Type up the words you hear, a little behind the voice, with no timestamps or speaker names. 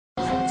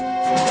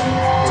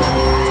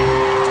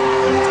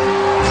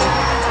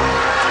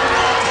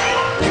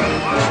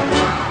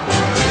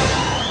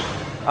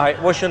Hi,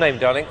 what's your name,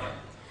 darling?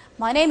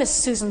 My name is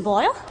Susan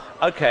Boyle.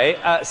 Okay,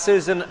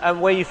 Susan,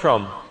 where are you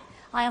from?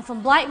 I am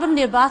from Blackburn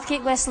near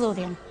Bathgate, West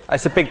Lothian.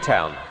 It's a big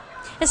town.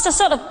 It's a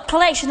sort of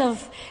collection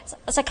of...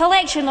 It's a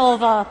collection of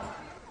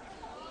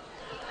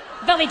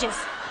villages.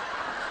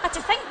 I had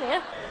to think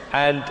there.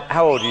 And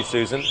how old are you,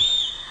 Susan?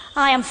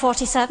 I am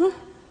 47.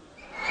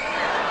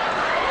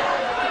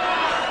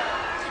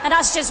 And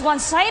that's just one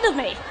side of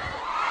me.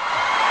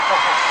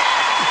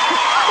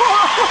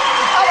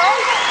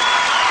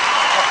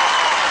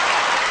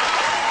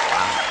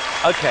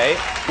 Okay,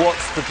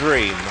 what's the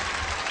dream?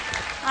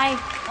 I'm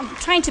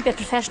trying to be a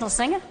professional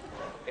singer.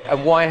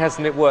 And why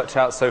hasn't it worked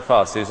out so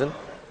far, Susan?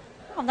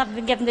 I've never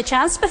been given the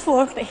chance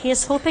before, but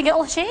here's hoping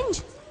it'll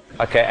change.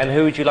 Okay, and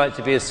who would you like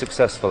to be as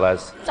successful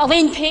as?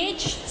 Elaine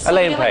Page.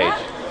 Elaine Page.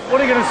 Like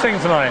what are you going to sing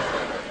tonight?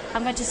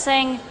 I'm going to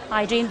sing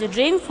I Dreamed a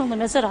Dream from Les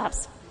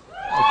Miserables.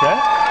 Okay.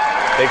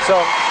 Big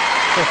song.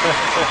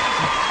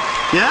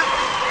 Yeah?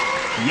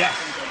 Yes.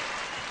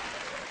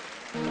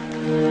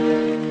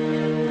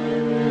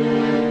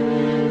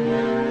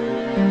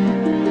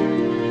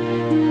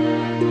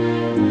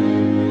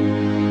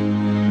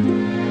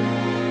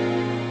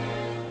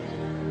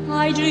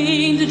 I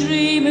dreamed a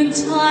dream in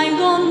time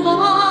gone by.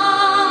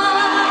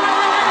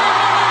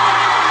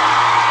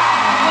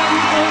 When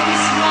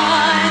focus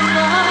right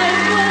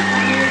life was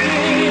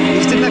living.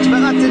 You didn't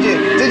expect that, did you?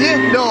 Did you?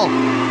 No.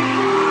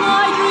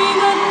 I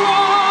dreamed that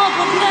love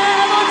would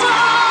never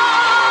die.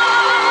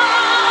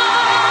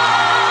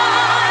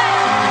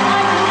 I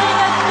dreamed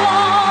that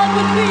God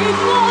would be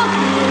forgiving.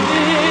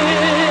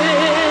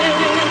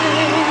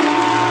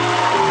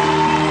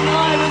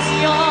 I was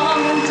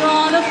young and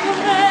unafraid.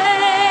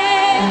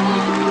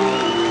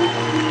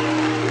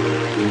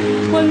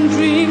 When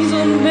dreams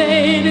are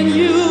made and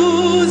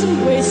used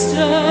and wasted,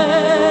 there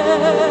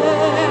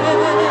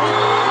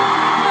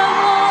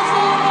was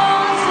no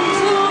ransom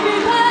to be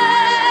paid,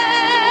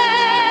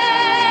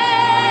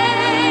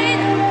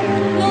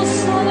 no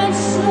song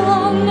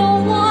unsung, no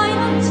wine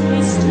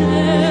untasted.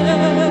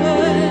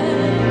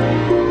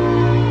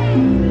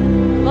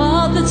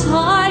 But the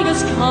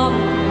tigers come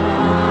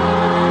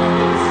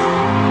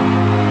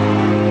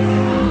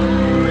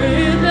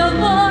with their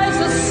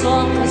voices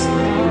soft as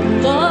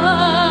thunder.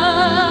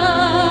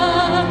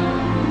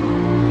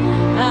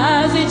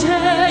 As they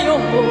tear your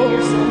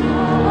hopes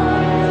apart,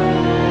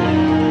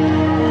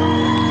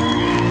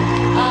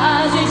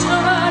 as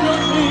eternal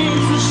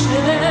dreams to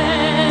still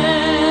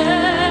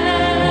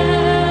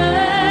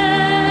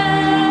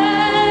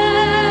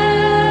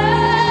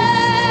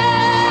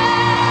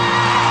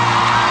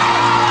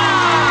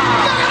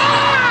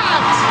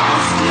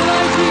I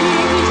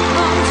dream it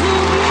come to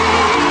me.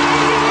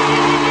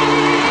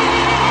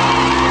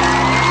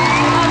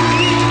 I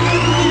dream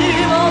we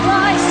live our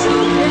lives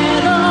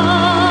together.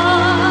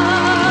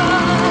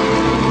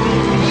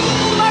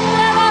 But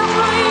there are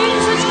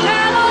dreams which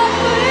cannot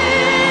be,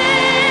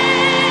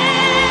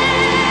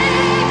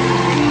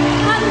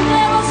 and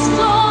there are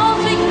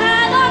storms we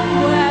cannot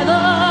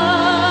weather.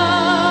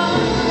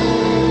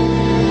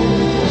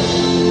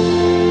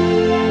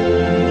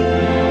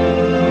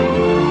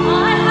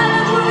 I had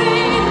a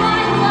dream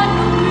like what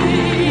could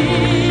be,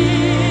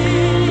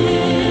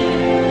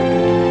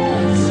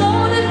 so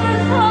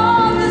different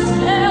from this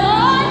hell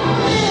I'm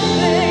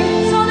living,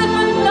 so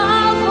different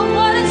now from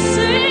what it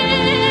seems.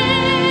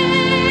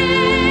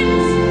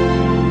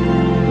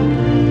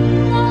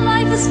 Now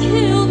life has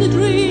killed the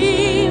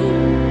dream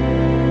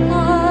I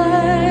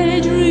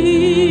dreamed.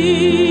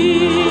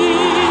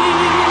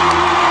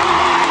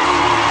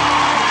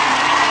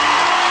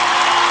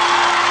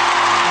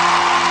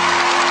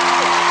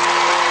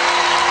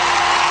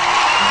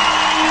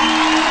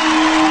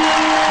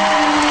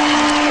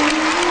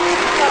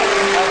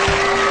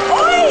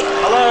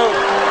 Hello.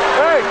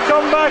 Hey,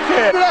 come back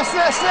here.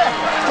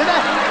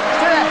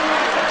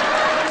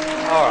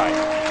 All right.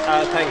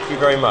 Thank you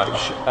very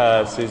much,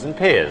 Susan.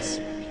 Piers.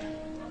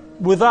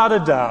 Without a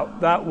doubt,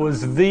 that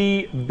was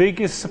the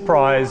biggest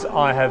surprise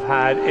I have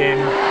had in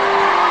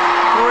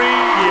 3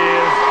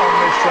 years on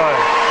this show.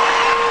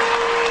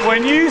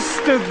 When you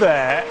stood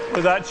there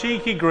with that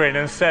cheeky grin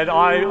and said,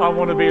 I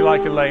want to be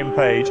like Elaine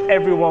Page,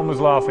 everyone was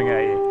laughing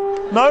at you.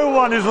 No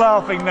one is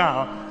laughing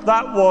now.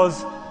 That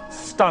was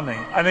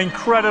stunning. An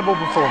incredible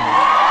performance.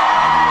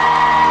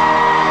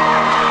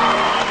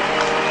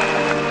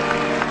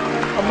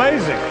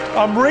 Amazing.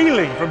 I'm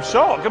reeling from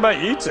shock. How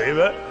about you two?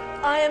 But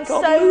I am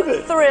Can't believe so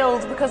it.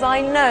 thrilled because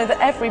I know that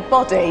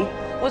everybody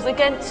was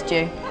against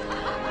you.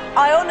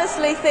 I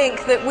honestly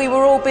think that we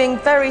were all being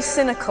very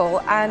cynical,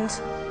 and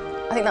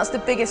I think that's the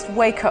biggest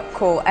wake-up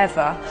call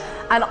ever.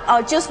 And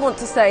I just want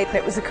to say that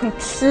it was a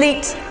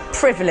complete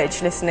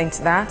privilege listening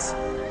to that.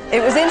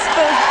 It was brilliant.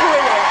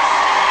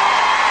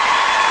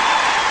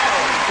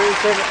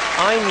 Susan,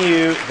 I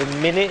knew the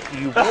minute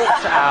you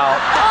walked out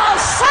Oh,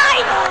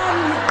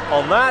 Simon!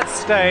 on that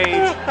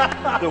stage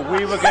that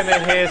we were going to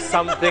hear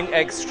something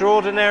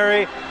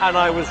extraordinary, and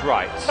I was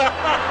right.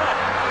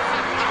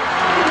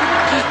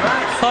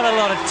 Not a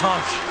lot of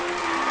touch.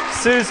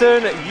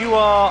 Susan, you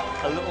are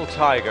a little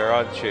tiger,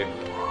 aren't you?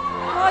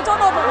 I don't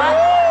know about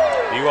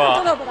that. You I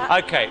don't know are. about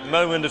that. Okay,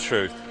 moment of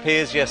truth.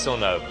 Here's yes or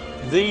no.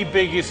 The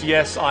biggest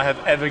yes I have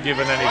ever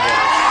given anybody.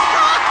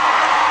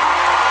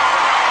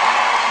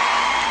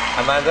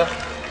 Amanda?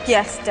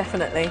 Yes,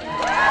 definitely.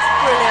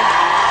 Brilliant.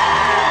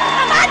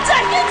 Amanda,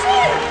 you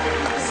too!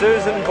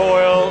 Susan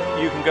Boyle,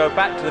 you can go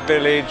back to the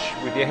village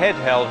with your head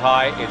held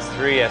high. It's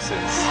 3 yeses.